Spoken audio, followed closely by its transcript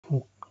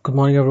Good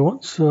morning,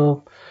 everyone.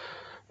 So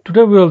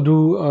today we'll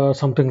do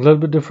something a little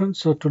bit different.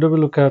 So today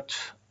we'll look at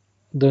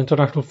the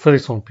International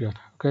Physics Olympiad.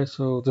 Okay,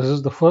 so this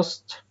is the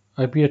first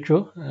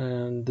IPHO,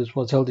 and this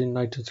was held in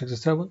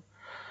 1967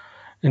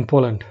 in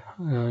Poland,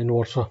 in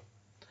Warsaw.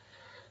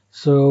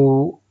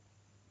 So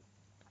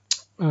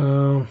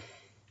uh,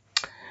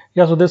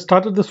 yeah, so they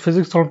started this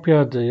physics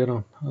Olympiad,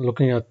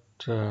 looking at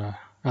the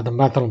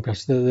math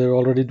Olympiads. They're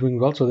already doing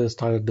well, so they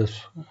started this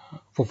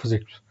for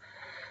physics.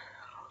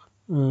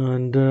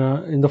 And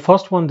in the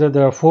first one,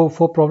 there are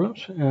four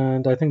problems,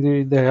 and I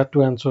think they had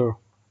to answer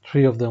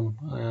three of them,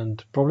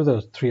 and probably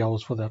there's 3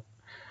 hours for that.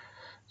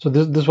 So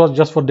this was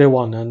just for day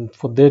one, and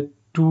for day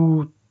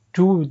two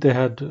they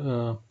had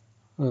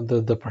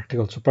the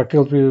practical. So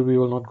practicals we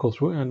will not go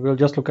through, and we'll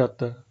just look at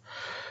the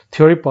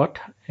theory part,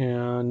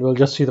 and we'll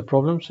just see the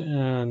problems.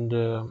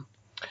 And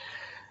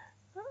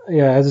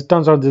yeah, as it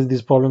turns out,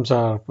 these problems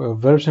are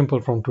very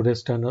simple from today's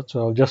standards.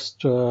 So I'll just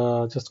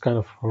kind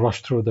of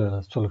rush through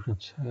the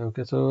solutions.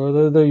 Okay, so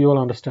you will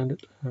understand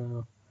it.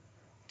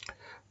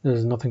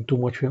 There's nothing too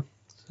much here.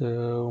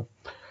 So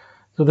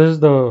this is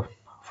the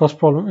first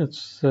problem.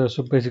 It's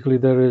so basically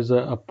there is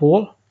a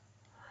pole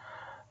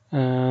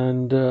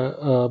and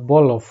a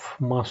ball of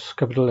mass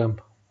capital M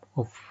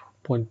of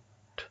 0.2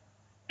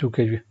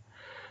 kg,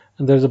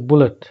 and there's a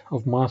bullet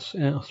of mass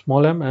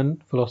small m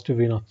and velocity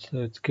v naught. So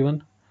it's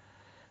given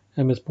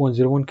m is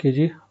 0.01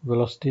 kg,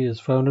 velocity is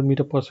 500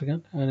 meter per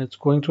second, and it's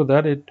going through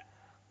that. It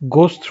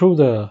goes through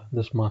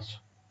this mass,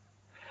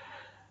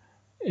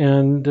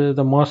 and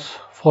the mass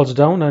falls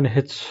down and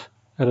hits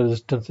at a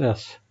distance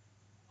s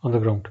on the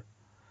ground.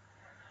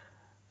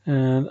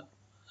 And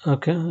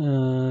okay,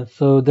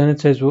 so then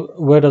it says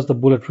where does the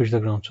bullet reach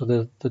the ground? So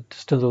the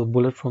distance of the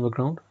bullet from the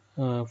ground,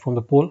 from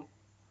the pole,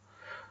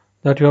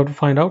 that you have to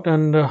find out,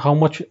 and how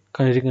much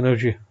kinetic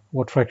energy,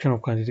 what fraction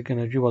of kinetic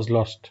energy was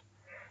lost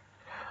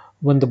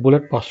when the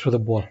bullet passed through the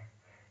ball.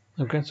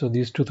 Okay, so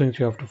these two things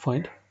you have to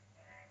find.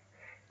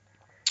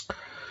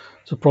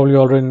 So probably you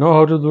already know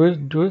how to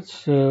do it.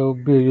 So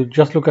you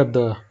just look at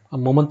the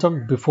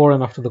momentum before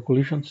and after the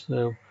collision.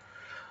 So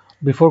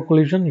before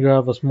collision you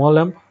have a small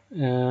m,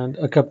 and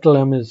a capital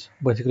M is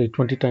basically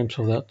 20 times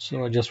of that,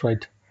 so I just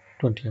write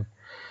 20 m.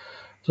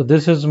 So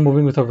this is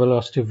moving with a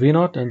velocity v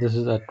naught, and this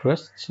is at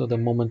rest. So the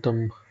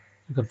momentum,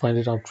 you can find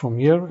it out from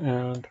here.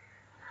 And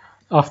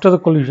after the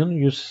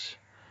collision,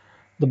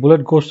 the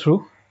bullet goes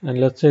through, and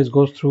let's say it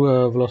goes through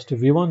a velocity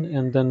v1,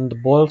 and then the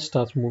ball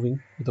starts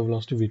moving with a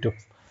velocity v2.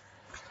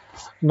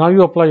 Now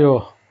you apply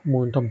your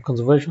momentum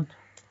conservation.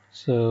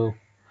 So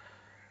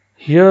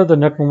here the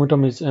net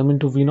momentum is m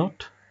into v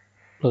naught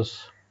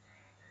plus,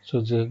 so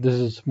this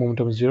is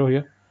momentum is 0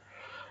 here,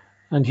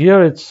 and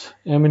here it's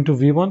m into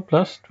v1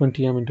 plus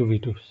 20 m into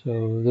v2.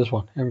 So this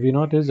one mv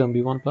naught is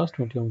mv1 plus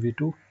 20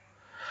 mv2.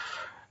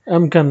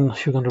 You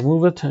can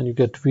remove it, and you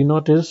get v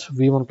naught is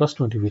v1 plus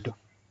 20 v2.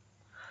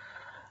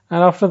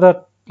 And after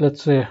that,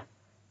 let's say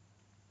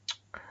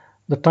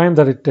the time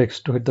that it takes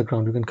to hit the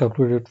ground, you can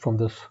calculate it from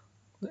this.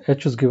 The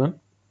h is given,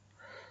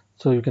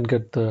 so you can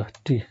get the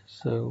t.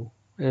 So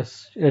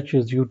h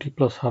is ut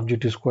plus half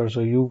gt square.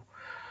 So u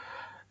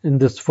in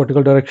this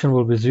vertical direction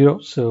will be 0,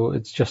 so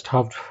it's just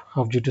half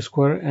gt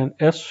square, and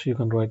s you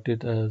can write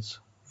it as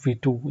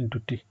v2 into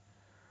t.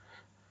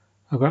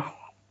 Okay,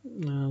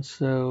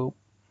 so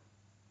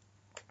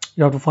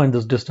you have to find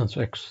this distance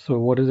x. So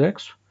what is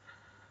x?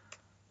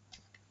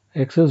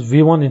 X is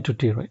v1 into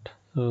t, right?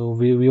 So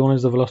v1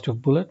 is the velocity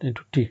of bullet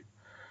into t.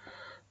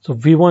 So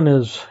v1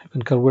 is, you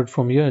can calculate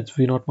from here, it's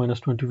v naught minus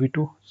 20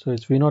 v2. So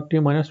it's v naught t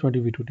minus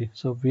 20 v2 t.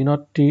 So v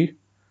naught t,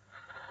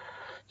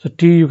 so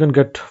t you can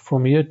get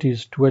from here, t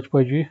is 2h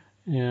by g,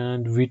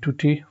 and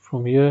v2t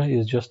from here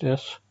is just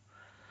s.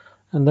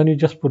 And then you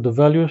just put the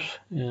values,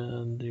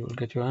 and you will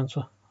get your answer,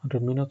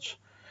 100 minutes.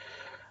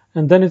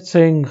 And then it's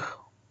saying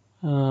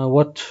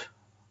what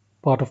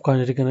part of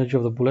kinetic energy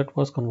of the bullet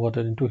was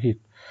converted into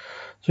heat.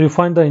 So you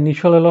find the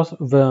initial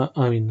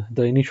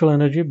the initial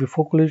energy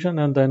before collision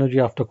and the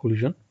energy after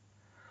collision,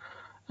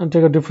 and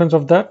take a difference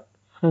of that,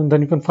 and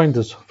then you can find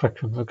this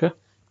fraction. Okay,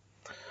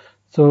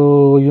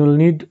 so you'll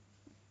need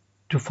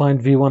to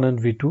find v1 and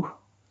v2.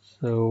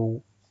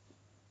 So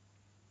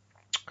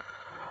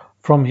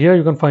from here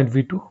you can find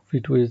v2.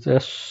 v2 is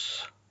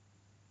s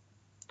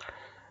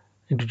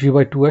into g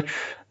by 2h.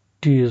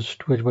 T is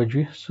 2h by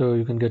g, so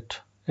you can get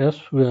s,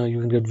 where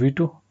you can get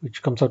v2,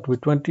 which comes out to be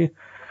 20.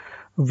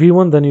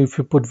 v1, then if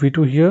you put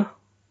v2 here,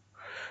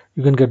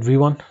 you can get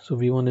v1. So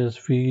v1 is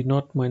v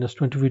naught minus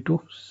 20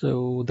 v2,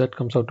 so that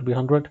comes out to be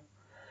 100.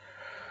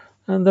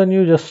 And then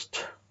you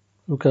just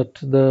look at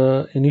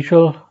the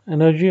initial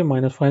energy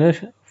minus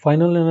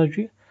final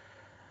energy,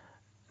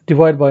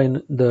 divide by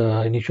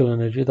the initial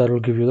energy, that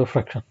will give you the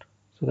fraction.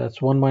 So that's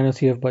 1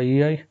 minus ef by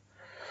ei.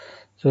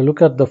 So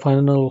look at the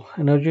final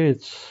energy,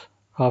 it's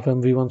half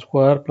mv1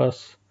 square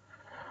plus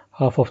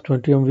half of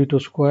 20 mv2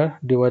 square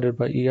divided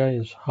by ei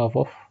is half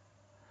of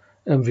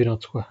mv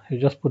naught square. You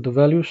just put the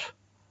values,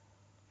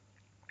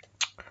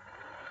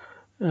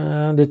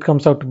 and it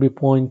comes out to be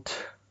 0.9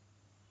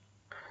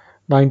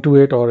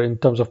 928, or in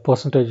terms of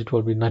percentage it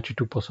will be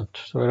 92%.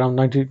 So around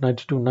 90,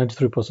 92,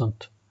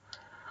 93%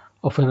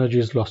 of energy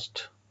is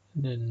lost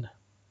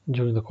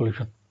during the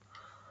collision.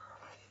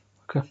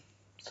 Okay,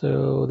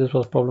 so this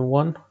was problem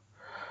 1.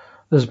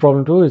 This is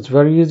problem 2. It's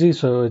very easy.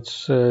 So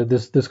it's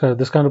this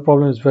kind of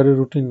problem is very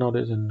routine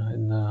nowadays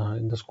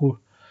in the school.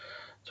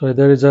 So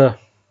there is a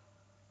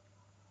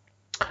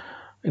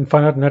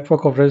infinite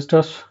network of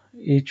resistors.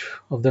 Each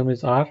of them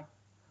is R,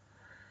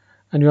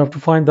 and you have to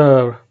find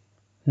the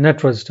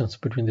net resistance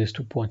between these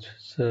 2 points.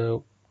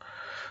 So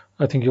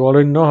I think you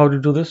already know how to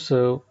do this.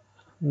 So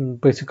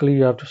basically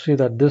you have to see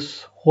that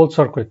this whole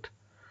circuit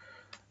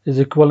is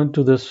equivalent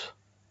to this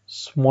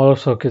smaller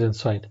circuit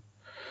inside.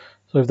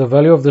 So if the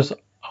value of this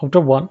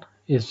outer one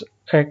is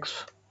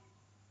X,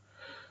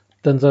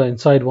 then the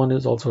inside one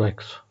is also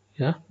X.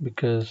 Yeah,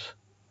 because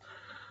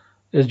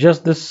it's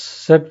just this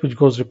set which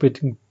goes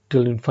repeating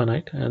till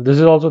infinite, and this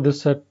is also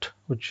this set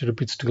which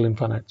repeats till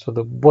infinite. So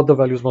both the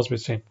values must be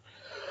same.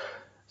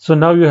 So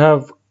now you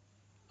have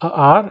a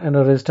R and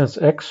a resistance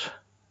X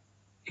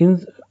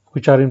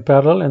which are in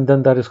parallel, and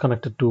then that is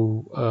connected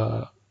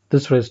to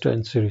this resistor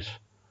in series.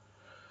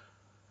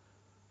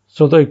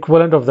 So the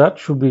equivalent of that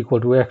should be equal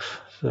to X.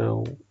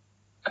 So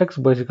X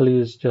basically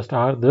is just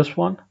R, this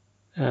one,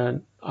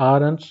 and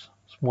R and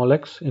small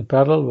x in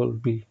parallel will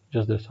be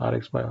just this,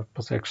 Rx by R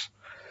plus X.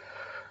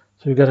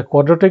 So you get a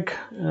quadratic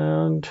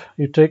and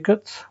you take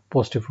its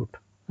positive root.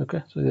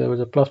 Okay, so there is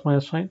a plus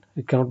minus sign.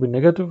 It cannot be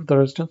negative, the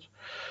resistance.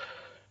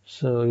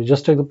 So you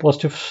just take the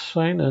positive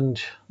sign,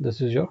 and this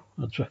is your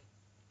answer.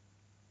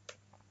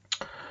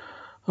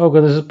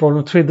 Okay, this is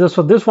problem 3. This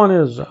one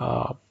is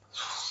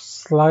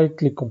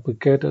slightly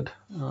complicated.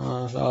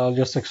 I'll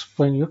just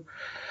explain you.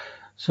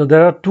 So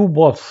there are 2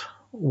 balls.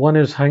 One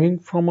is hanging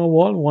from a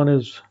wall. One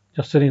is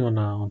just sitting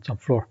on some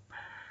floor.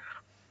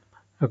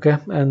 Okay,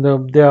 and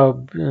they are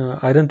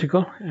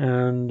identical,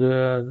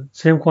 and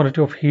same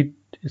quantity of heat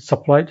is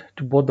supplied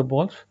to both the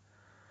balls.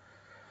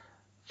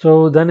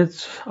 So then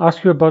it's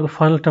asked you about the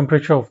final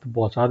temperature of the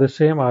balls. Are they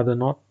same? Are they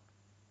not?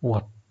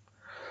 What?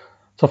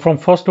 So from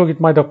first look, it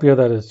might appear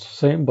that it's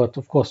same, but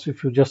of course,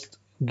 if you just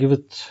give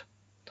it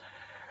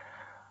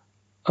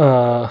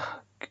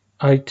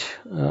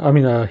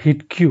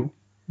heat Q,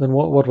 then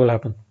what will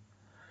happen?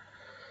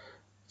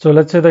 So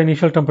let's say the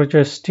initial temperature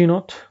is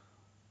T0,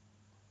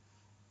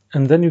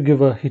 and then you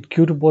give a heat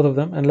Q to both of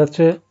them, and let's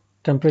say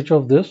temperature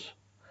of this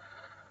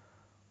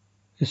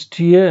is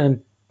TA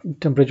and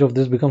temperature of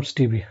this becomes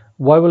TB.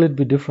 Why will it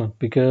be different?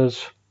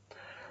 Because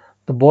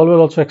the ball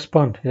will also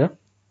expand. Yeah,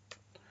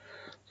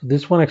 so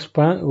this one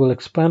will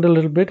expand a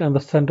little bit, and the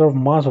center of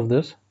mass of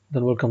this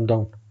then will come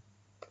down.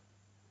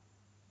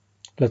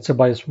 Let's say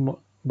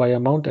by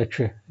amount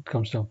HA it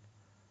comes down,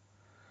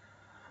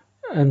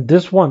 and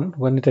this one,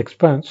 when it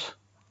expands,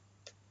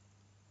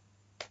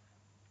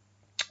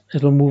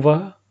 it will move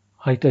a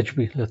height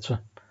HB, let's say.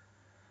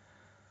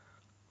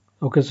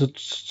 Okay,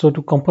 so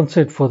to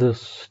compensate for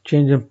this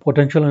change in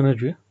potential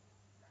energy,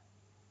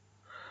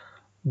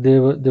 they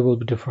will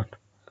be different.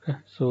 Okay,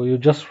 so you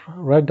just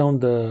write down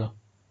the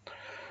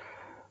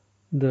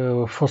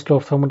first law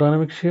of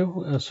thermodynamics here.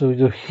 So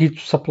the heat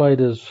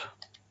supplied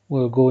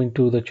will go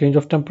into the change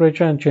of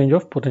temperature and change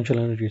of potential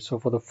energy. So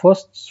for the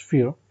first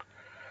sphere,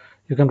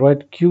 you can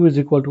write Q is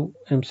equal to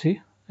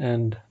MC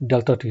and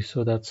delta T.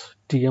 So that's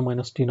TA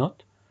minus T0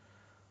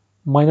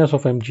 minus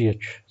of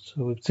MGH.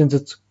 So since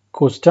it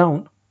goes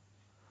down,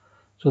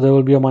 so there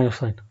will be a minus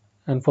sign.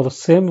 And for the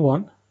same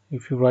one,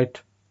 if you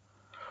write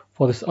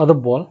for this other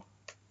ball,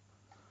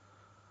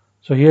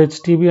 so here it's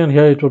TB and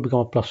here it will become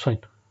a plus sign.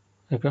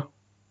 Okay,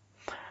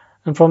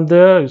 and from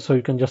there, so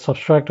you can just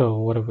subtract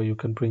or whatever, you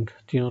can bring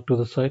T0 to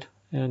the side,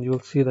 and you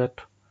will see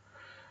that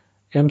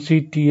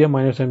MCTA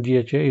minus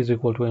MGHA is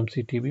equal to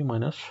MCTB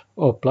minus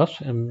or plus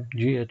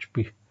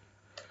MGHB.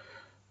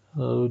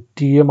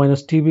 TA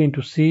minus TB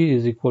into C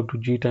is equal to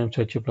G times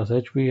HA plus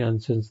HB,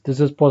 and since this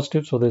is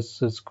positive, so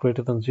this is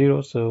greater than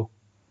 0, so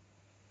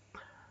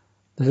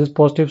this is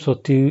positive, so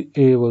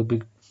TA will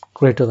be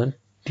greater than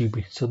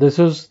TB. So this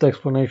is the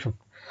explanation.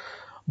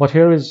 But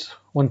here is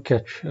one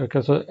catch.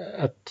 Okay, so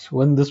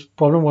when this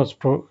problem was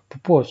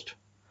proposed,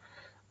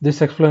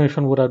 this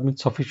explanation would have been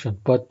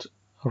sufficient, but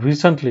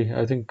recently,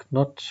 I think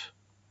not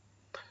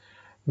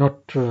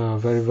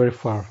very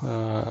far,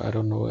 I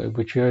don't know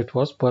which year it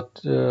was,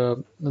 but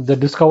they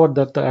discovered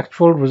that the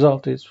actual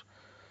result is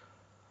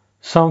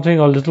something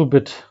a little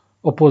bit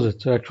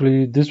opposite. So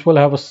actually this will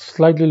have a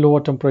slightly lower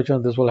temperature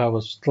and this will have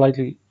a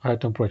slightly higher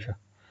temperature.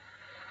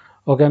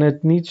 Okay, and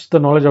it needs the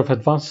knowledge of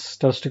advanced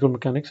statistical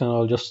mechanics, and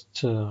I'll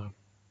just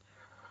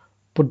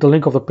put the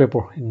link of the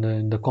paper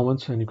in the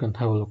comments, and you can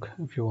have a look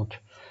if you want.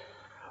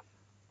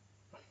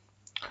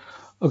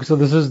 Okay, so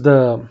this is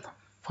the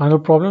final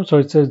problem. So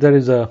it says there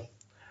is a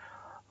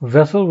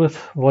vessel with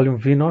volume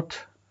V0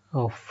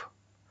 of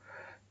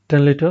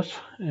 10 liters,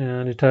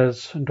 and it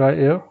has dry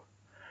air,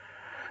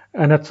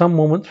 and at some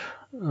moment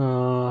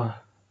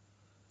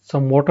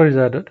some water is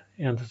added,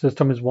 and the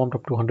system is warmed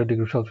up to 100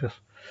 degrees Celsius.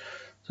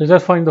 So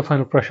just find the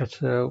final pressure.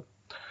 So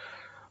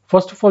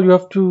First of all, you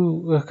have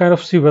to kind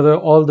of see whether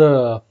all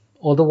the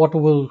water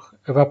will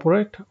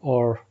evaporate,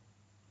 or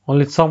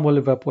only some will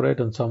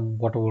evaporate and some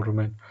water will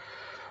remain.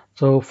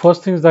 So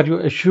first thing is that you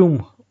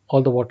assume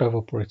all the water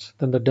evaporates.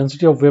 Then the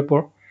density of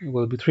vapor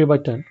will be 3 by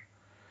 10,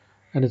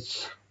 and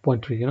it's zero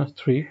point 0.3,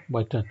 3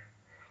 by 10.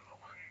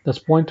 That's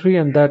zero point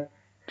 0.3, and that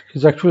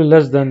is actually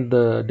less than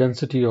the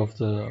density of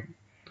the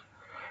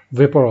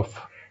vapor of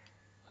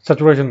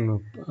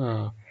saturation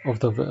of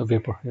the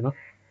vapor.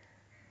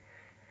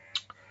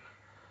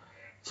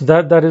 So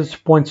that is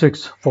zero point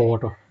 0.6 for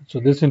water. So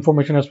this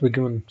information has to be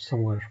given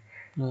somewhere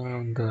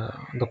on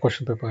the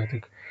question paper, I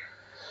think.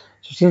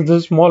 So since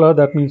this is smaller,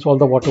 that means all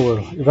the water will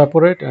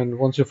evaporate, and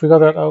once you figure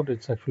that out,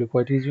 it's actually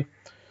quite easy.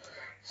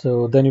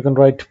 So then you can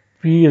write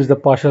P is the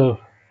partial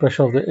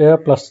pressure of the air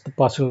plus the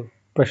partial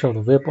pressure of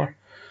the vapor.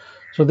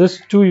 So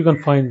this two you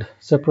can find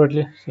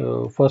separately.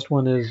 So first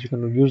one is you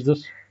can use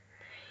this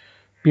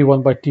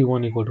P1 by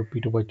T1 equal to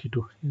P2 by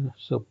T2.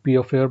 So P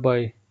of air by,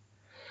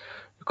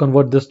 you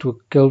convert this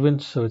to Kelvin,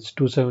 so it's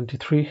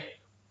 273.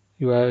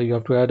 You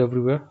have to add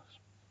everywhere.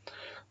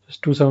 It's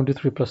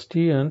 273 plus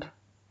T, and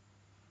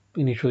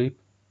initially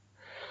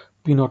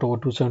P naught over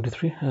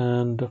 273.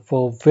 And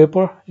for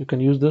vapor, you can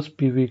use this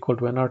PV equal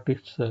to nRT.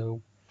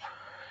 So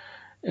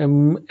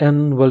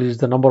Mn will is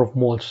the number of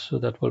moles, so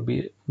that will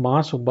be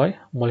mass by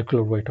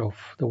molecular weight of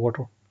the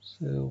water.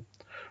 So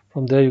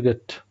from there you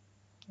get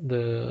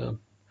the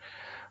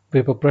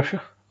vapor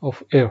pressure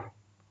of air.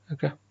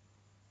 Okay,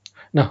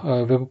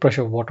 no, vapor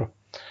pressure of water.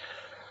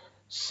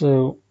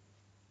 So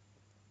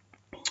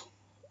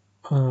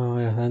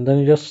and then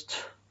you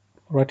just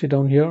write it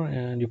down here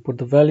and you put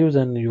the values,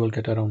 and you will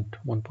get around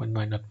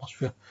 1.9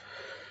 atmosphere.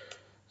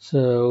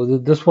 So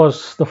this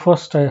was the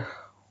first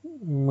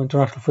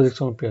international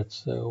physics Olympiad.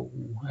 So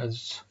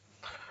as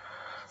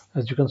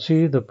you can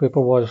see, the paper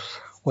was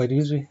quite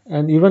easy,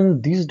 and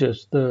even these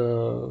days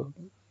the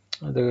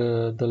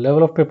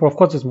level of paper, of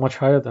course, is much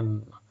higher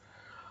than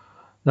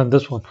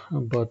this one,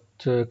 but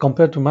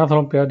compared to Math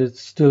Olympiad,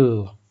 it's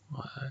still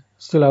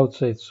I would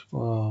say it's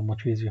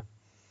much easier.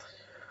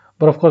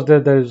 But of course,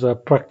 there is a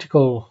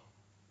practical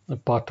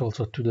part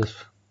also to this.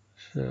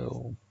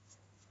 So,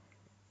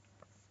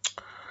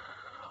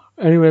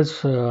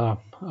 anyways,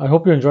 I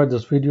hope you enjoyed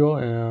this video,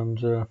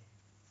 and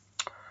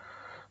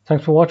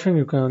thanks for watching.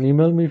 You can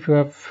email me if you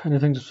have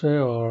anything to say,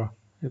 or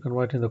you can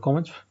write in the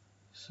comments.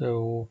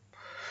 So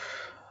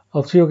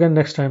I'll see you again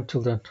next time.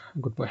 Till then,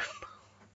 goodbye.